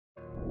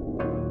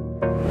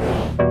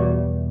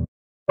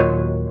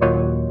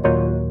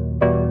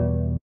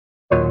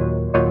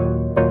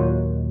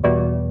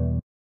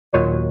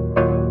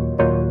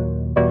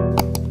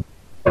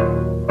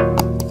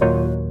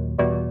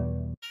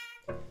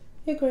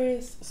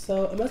Aquarius.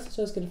 So a message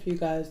I was getting for you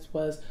guys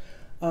was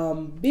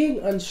being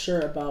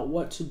unsure about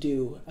what to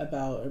do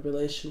about a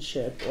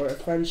relationship or a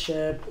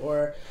friendship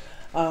or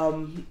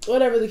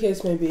whatever the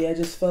case may be. I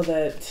just feel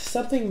that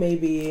something may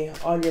be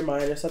on your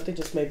mind or something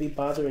just may be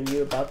bothering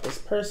you about this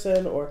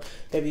person, or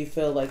maybe you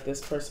feel like this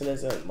person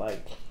isn't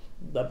like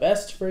the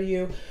best for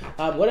you.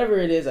 Whatever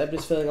it is, I'm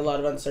just feeling a lot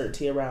of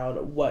uncertainty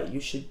around what you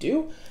should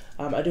do.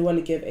 I do want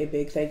to give a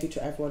big thank you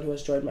to everyone who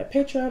has joined my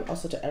Patreon,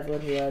 also to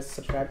everyone who has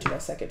subscribed to my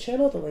second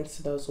channel. The links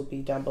to those will be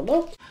down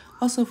below.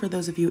 Also, for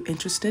those of you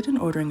interested in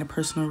ordering a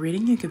personal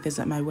reading, you can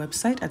visit my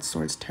website at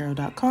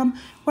SWORDSTAROT.com,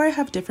 where I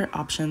have different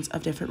options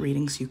of different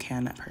readings you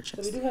can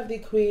purchase. So we do have the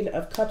Queen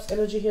of Cups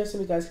energy here.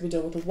 Some of you guys can be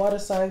dealing with a water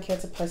sign,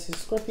 Cancer, Pisces,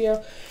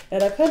 Scorpio.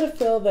 And I kind of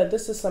feel that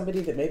this is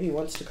somebody that maybe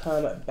wants to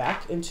come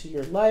back into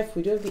your life.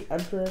 We do have the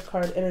Emperor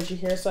card energy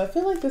here. So I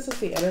feel like this is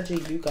the energy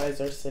you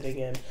guys are sitting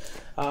in.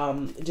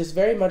 Just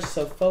very much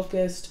so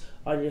focused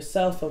on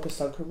yourself, focused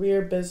on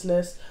career,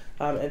 business,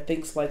 and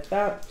things like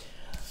that.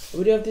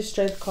 We do have the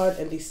Strength card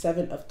and the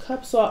Seven of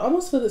Cups. So I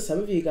almost feel that some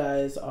of you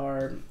guys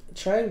are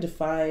trying to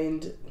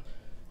find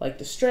like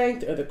the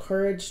strength or the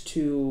courage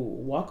to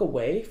walk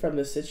away from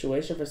the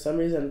situation. For some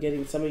reason, I'm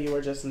getting some of you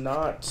are just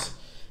not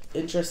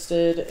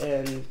interested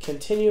in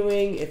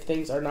continuing if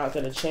things are not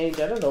going to change.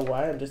 I don't know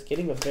why. I'm just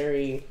getting a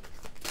very,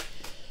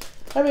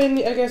 I mean,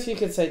 I guess you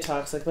could say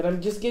toxic, but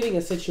I'm just getting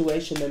a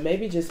situation that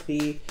maybe just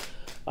be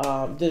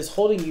that is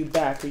holding you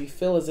back, or you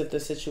feel as if the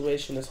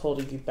situation is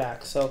holding you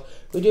back. So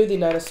we do have the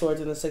Nine of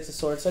Swords and the Six of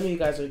Swords. Some of you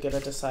guys are going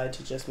to decide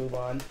to just move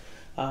on,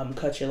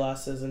 cut your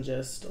losses, and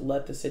just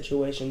let the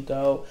situation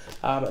go.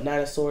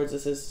 Nine of Swords,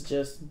 this is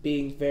just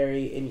being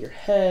very in your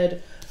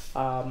head,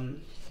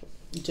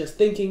 just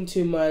thinking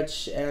too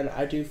much, and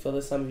I do feel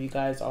that some of you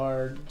guys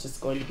are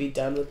just going to be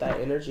done with that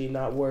energy,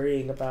 not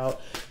worrying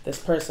about this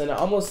person. It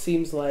almost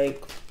seems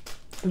like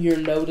you're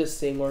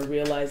noticing or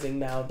realizing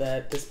now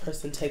that this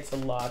person takes a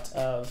lot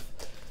of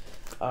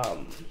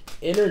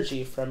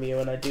energy from you,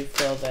 and I do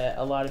feel that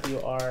a lot of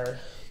you are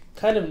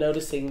kind of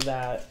noticing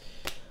that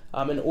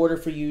in order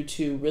for you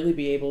to really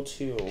be able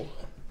to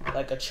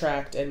like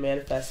attract and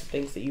manifest the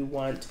things that you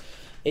want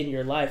in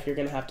your life, you're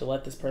going to have to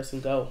let this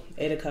person go.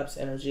 Eight of Cups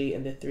energy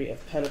and the Three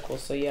of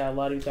Pentacles. So yeah, a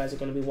lot of you guys are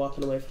going to be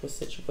walking away from a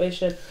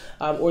situation,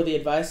 or the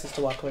advice is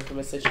to walk away from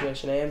a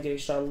situation. I am getting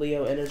strong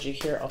Leo energy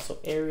here, also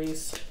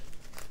Aries.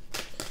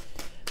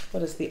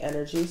 What is the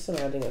energy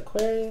surrounding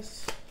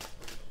Aquarius?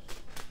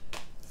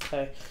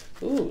 Okay.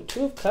 Ooh,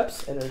 Two of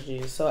Cups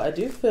energy. So I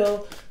do feel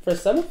for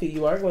some of you,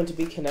 you are going to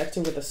be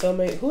connecting with a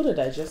soulmate. Who did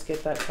I just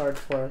get that card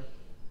for?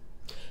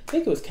 I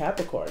think it was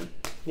Capricorn.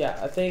 Yeah,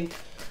 I think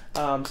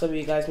some of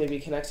you guys may be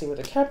connecting with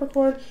a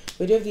Capricorn.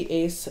 We do have the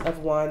Ace of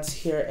Wands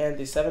here and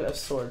the Seven of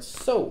Swords.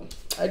 So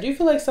I do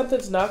feel like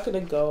something's not going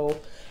to go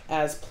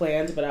as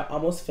planned, but I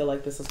almost feel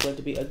like this is going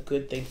to be a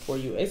good thing for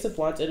you. Ace of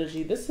Wands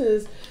energy. This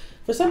is,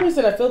 for some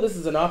reason, I feel this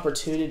is an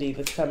opportunity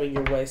that's coming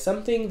your way.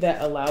 Something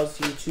that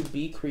allows you to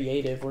be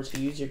creative or to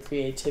use your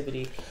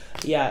creativity.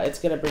 Yeah, it's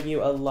going to bring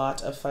you a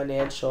lot of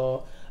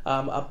financial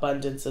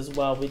abundance as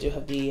well. We do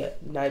have the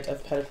Knight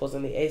of Pentacles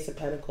and the Ace of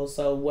Pentacles.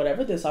 So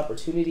whatever this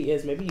opportunity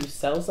is, maybe you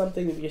sell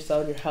something, maybe you're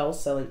selling your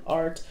house, selling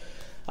art.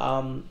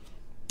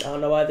 I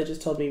don't know why they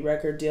just told me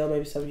record deal.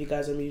 Maybe some of you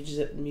guys are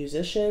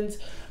musicians,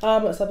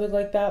 something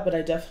like that. But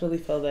I definitely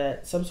feel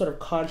that some sort of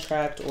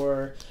contract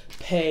or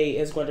pay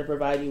is going to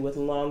provide you with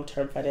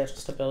long-term financial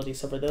stability.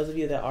 So for those of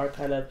you that are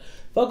kind of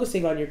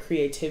focusing on your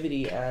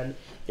creativity and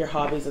your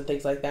hobbies and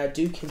things like that,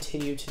 do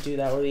continue to do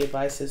that, or the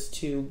advice is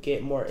to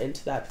get more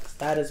into that, because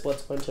that is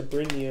what's going to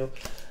bring you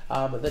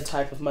the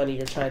type of money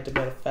you're trying to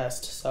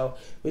manifest. So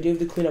we do have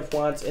the Queen of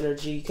Wands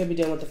energy. You could be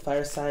dealing with the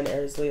fire sign,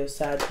 Aries, Leo,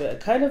 Sag, but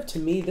kind of to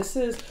me, this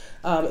is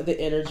the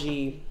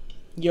energy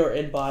you're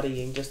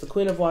embodying. Just the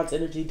Queen of Wands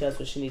energy does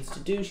what she needs to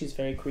do. She's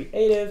very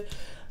creative,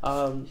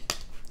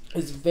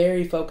 is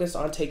very focused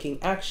on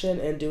taking action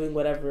and doing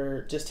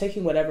whatever, just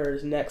taking whatever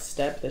next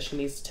step that she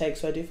needs to take.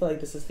 So I do feel like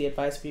this is the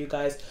advice for you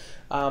guys,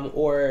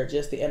 or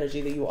just the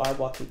energy that you are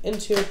walking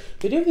into.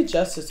 We do have the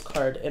Justice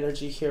card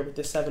energy here with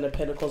the Seven of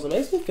Pentacles. It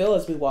makes me feel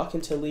as we walk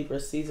into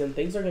Libra season,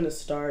 things are going to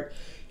start,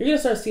 you're going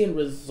to start seeing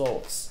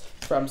results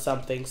from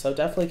something. So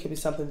definitely could be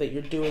something that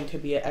you're doing,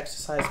 could be an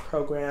exercise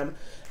program,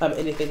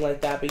 anything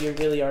like that, but you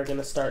really are going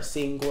to start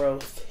seeing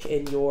growth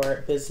in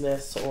your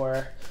business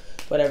or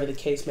whatever the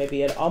case may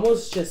be. It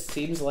almost just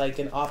seems like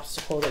an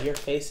obstacle that you're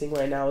facing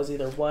right now is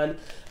either one,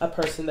 a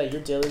person that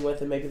you're dealing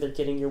with and maybe they're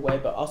getting your way,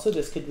 but also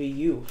this could be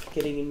you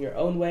getting in your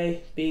own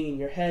way, being in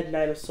your head.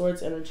 Nine of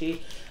Swords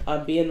energy,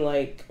 being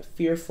like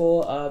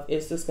fearful of,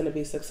 is this going to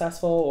be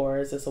successful, or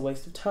is this a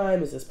waste of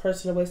time? Is this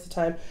person a waste of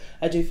time?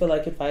 I do feel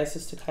like advice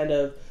is to kind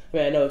of, I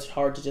mean, I know it's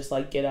hard to just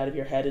like get out of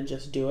your head and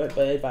just do it,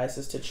 but advice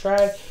is to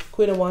try.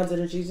 Queen of Wands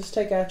energy, just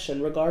take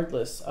action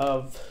regardless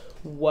of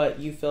what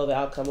you feel the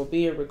outcome will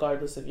be, or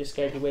regardless if you're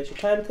scared to waste your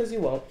time, because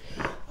you won't.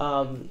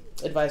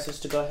 advice is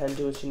to go ahead and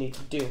do what you need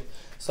to do.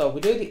 So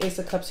we do the Ace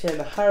of Cups here in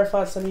the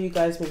Hierophant. Some of you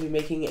guys may be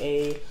making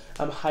a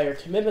higher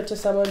commitment to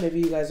someone. Maybe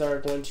you guys are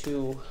going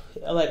to,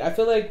 like, I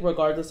feel like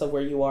regardless of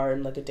where you are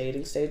in like a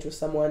dating stage with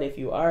someone, if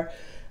you are,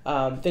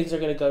 things are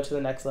going to go to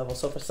the next level.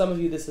 So for some of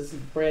you, this is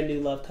brand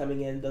new love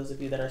coming in. Those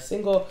of you that are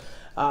single,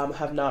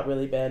 have not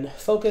really been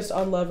focused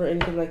on love or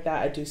anything like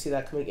that. I do see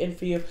that coming in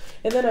for you.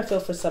 And then I feel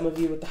for some of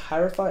you with the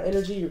Hierophant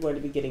energy, you're going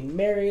to be getting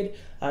married,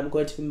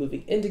 going to be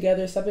moving in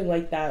together, something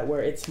like that,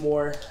 where it's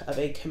more of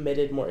a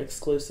committed, more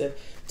exclusive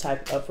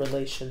type of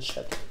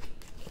relationship.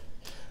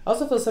 I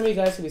also feel some of you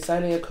guys could be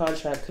signing a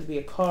contract, could be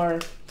a car,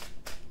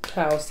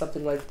 house,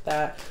 something like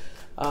that.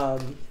 I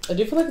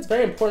do feel like it's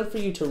very important for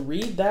you to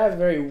read that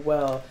very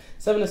well.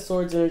 Seven of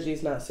Swords energy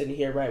is not sitting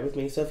here right with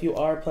me. So if you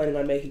are planning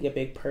on making a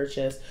big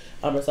purchase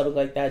or something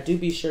like that, do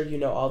be sure you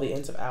know all the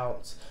ins and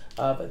outs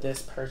of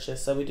this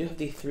purchase. So we do have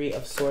the Three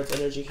of Swords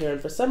energy here. And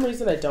for some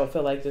reason, I don't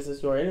feel like this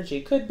is your energy.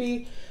 It could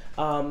be,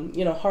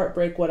 you know,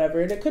 heartbreak,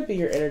 whatever. And it could be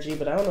your energy,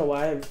 but I don't know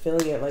why I'm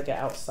feeling it like an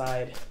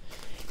outside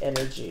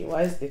energy.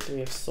 Why is the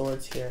Three of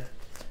Swords here?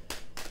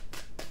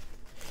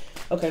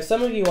 Okay,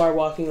 some of you are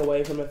walking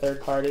away from a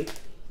third party.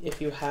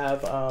 If you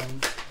have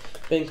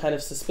been kind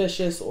of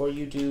suspicious, or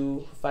you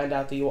do find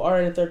out that you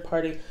are in a third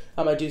party,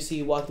 I do see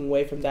you walking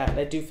away from that. And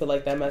I do feel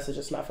like that message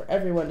is not for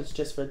everyone. It's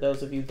just for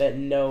those of you that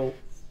know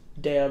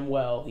damn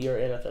well you're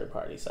in a third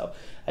party. So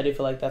I do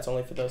feel like that's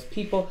only for those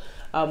people.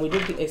 We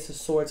did the Ace of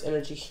Swords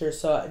energy here.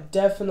 So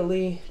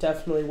definitely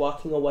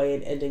walking away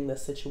and ending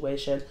this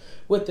situation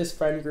with this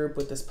friend group,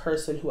 with this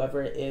person,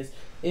 whoever it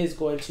is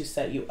going to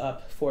set you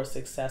up for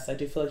success. I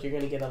do feel like you're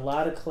going to get a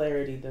lot of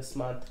clarity this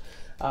month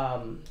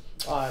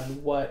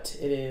on what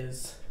it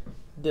is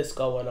this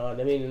going on.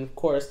 I mean, of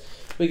course,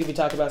 we could be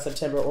talking about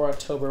September or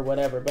October,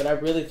 whatever, but I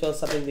really feel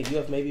something that you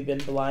have maybe been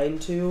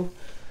blind to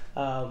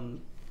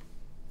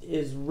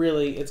is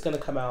really, it's going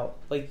to come out.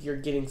 Like, you're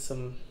getting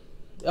some,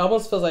 it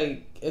almost feels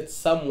like it's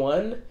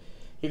someone,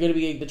 you're going to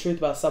be getting the truth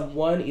about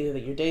someone, either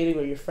that you're dating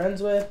or you're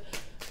friends with.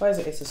 Why is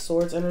it Ace of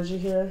Swords energy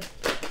here?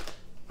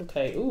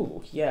 Okay,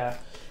 ooh, yeah.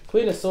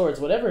 Queen of Swords,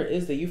 whatever it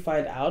is that you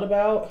find out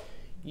about,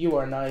 you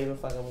are not even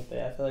fucking with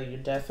it. I feel like you're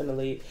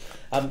definitely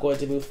going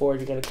to move forward.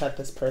 You're going to cut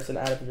this person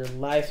out of your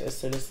life as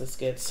soon as this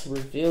gets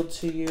revealed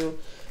to you.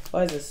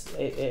 Why is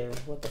this?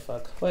 What the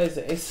fuck? Why is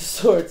the Ace of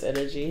Swords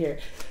energy here?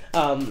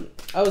 I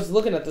was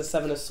looking at the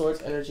Seven of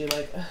Swords energy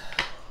like,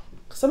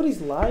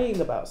 somebody's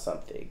lying about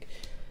something.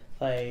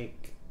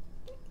 Like,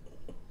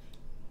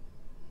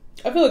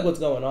 I feel like what's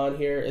going on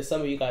here is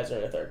some of you guys are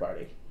in a third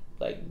party.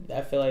 Like,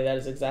 I feel like that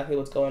is exactly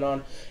what's going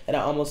on. And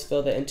I almost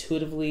feel that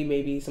intuitively,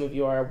 maybe some of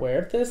you are aware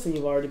of this and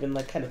you've already been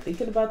like kind of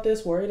thinking about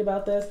this, worried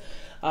about this.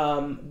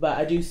 But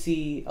I do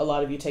see a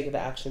lot of you taking the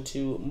action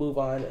to move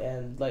on.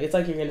 And like, it's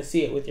like you're going to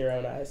see it with your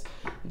own eyes.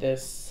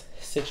 This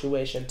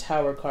situation,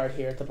 Tower card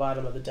here at the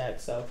bottom of the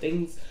deck. So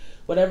things,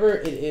 whatever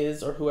it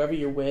is or whoever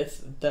you're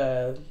with,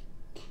 the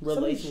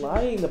relation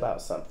lying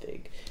about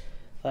something.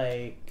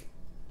 Like,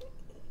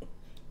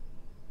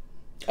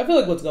 I feel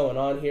like what's going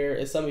on here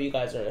is some of you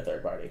guys are in a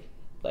third party.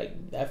 Like,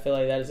 I feel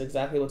like that is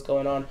exactly what's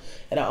going on.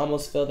 And I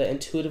almost feel that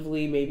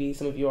intuitively, maybe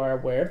some of you are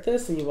aware of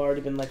this and you've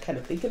already been like kind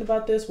of thinking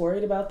about this,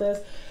 worried about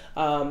this.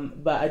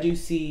 But I do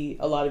see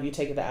a lot of you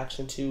taking the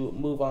action to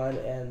move on.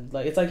 And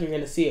like, it's like you're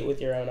going to see it with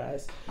your own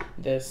eyes.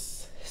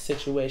 This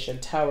situation,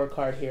 Tower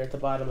card here at the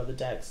bottom of the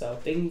deck. So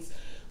things,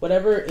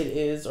 whatever it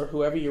is or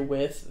whoever you're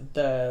with,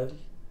 the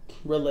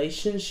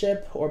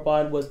relationship or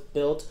bond was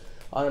built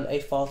on a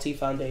faulty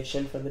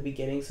foundation from the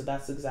beginning. So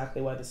that's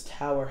exactly why this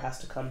tower has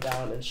to come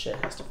down and shit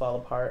has to fall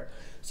apart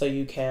so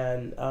you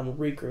can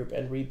regroup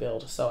and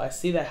rebuild. So I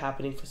see that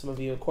happening for some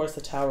of you. Of course,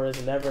 the tower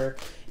is never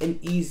an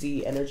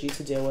easy energy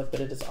to deal with,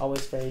 but it is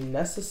always very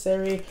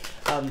necessary.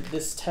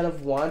 This Ten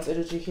of Wands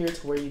energy here,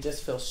 to where you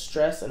just feel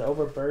stressed and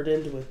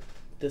overburdened with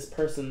this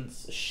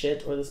person's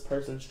shit or this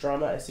person's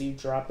drama. I see you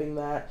dropping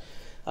that.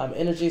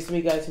 Energy, some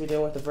of you guys can be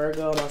dealing with the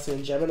Virgo. I'm also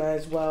in Gemini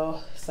as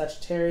well,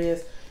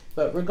 Sagittarius.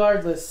 But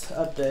regardless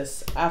of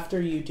this, after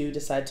you do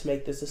decide to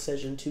make this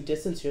decision to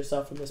distance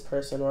yourself from this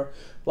person or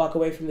walk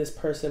away from this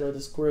person or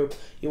this group,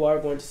 you are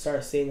going to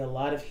start seeing a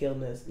lot of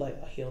healness,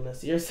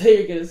 You're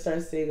going to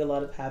start seeing a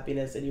lot of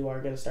happiness, and you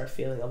are going to start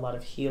feeling a lot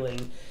of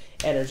healing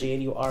energy,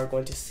 and you are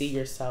going to see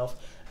yourself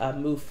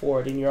move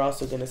forward, and you're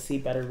also going to see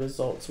better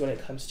results when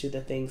it comes to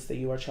the things that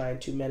you are trying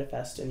to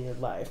manifest in your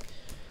life.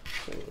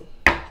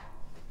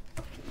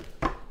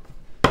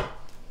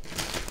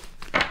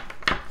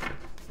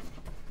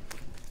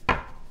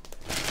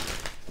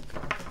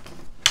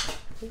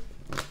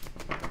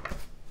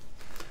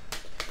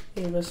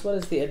 Universe, what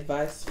is the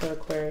advice for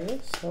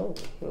Aquarius? Oh,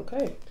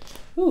 okay.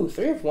 Ooh,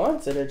 Three of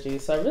Wands energy.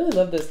 So I really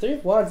love this. Three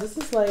of Wands. This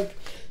is like,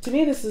 to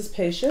me, this is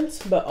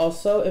patience, but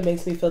also it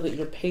makes me feel that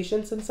you're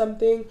patient in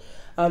something.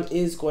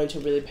 is going to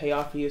really pay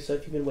off for you. So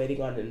if you've been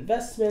waiting on an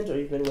investment, or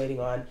you've been waiting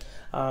on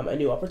a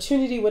new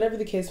opportunity, whatever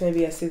the case may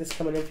be, I see this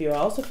coming in for you. I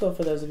also feel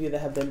for those of you that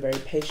have been very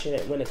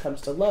patient when it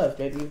comes to love.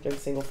 Maybe you've been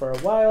single for a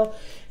while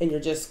and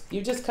you've just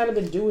kind of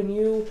been doing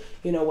you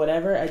know,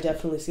 whatever. I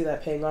definitely see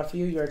that paying off for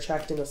you. You're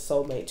attracting a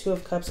soulmate. 2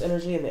 of Cups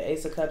energy and the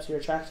Ace of Cups. You're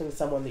attracting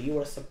someone that you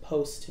are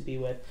supposed to be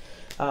with.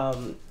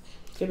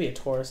 Could be a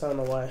Taurus. I don't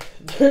know why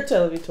they're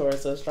telling me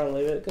Taurus so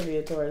strongly, but it could be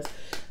a Taurus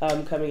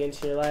coming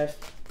into your life.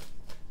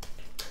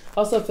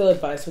 Also feel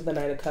advice with the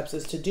 9 of Cups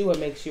is to do what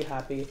makes you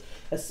happy,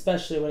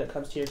 especially when it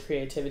comes to your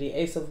creativity.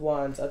 Ace of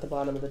Wands at the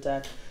bottom of the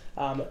deck.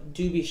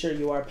 Do be sure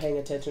you are paying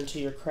attention to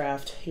your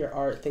craft, your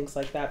art, things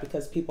like that,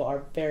 because people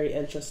are very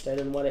interested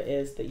in what it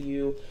is that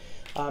you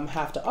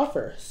have to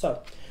offer.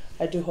 So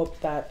I do hope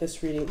that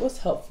this reading was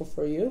helpful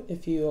for you.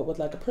 If you would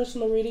like a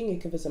personal reading, you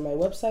can visit my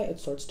website at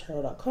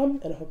SWORDSTAROT.com,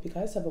 and I hope you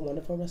guys have a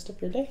wonderful rest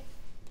of your day.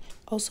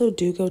 Also,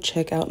 do go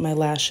check out my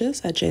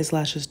lashes at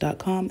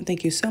jayslashes.com.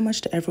 Thank you so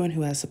much to everyone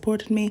who has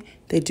supported me.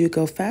 They do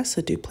go fast,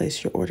 so do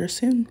place your order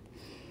soon.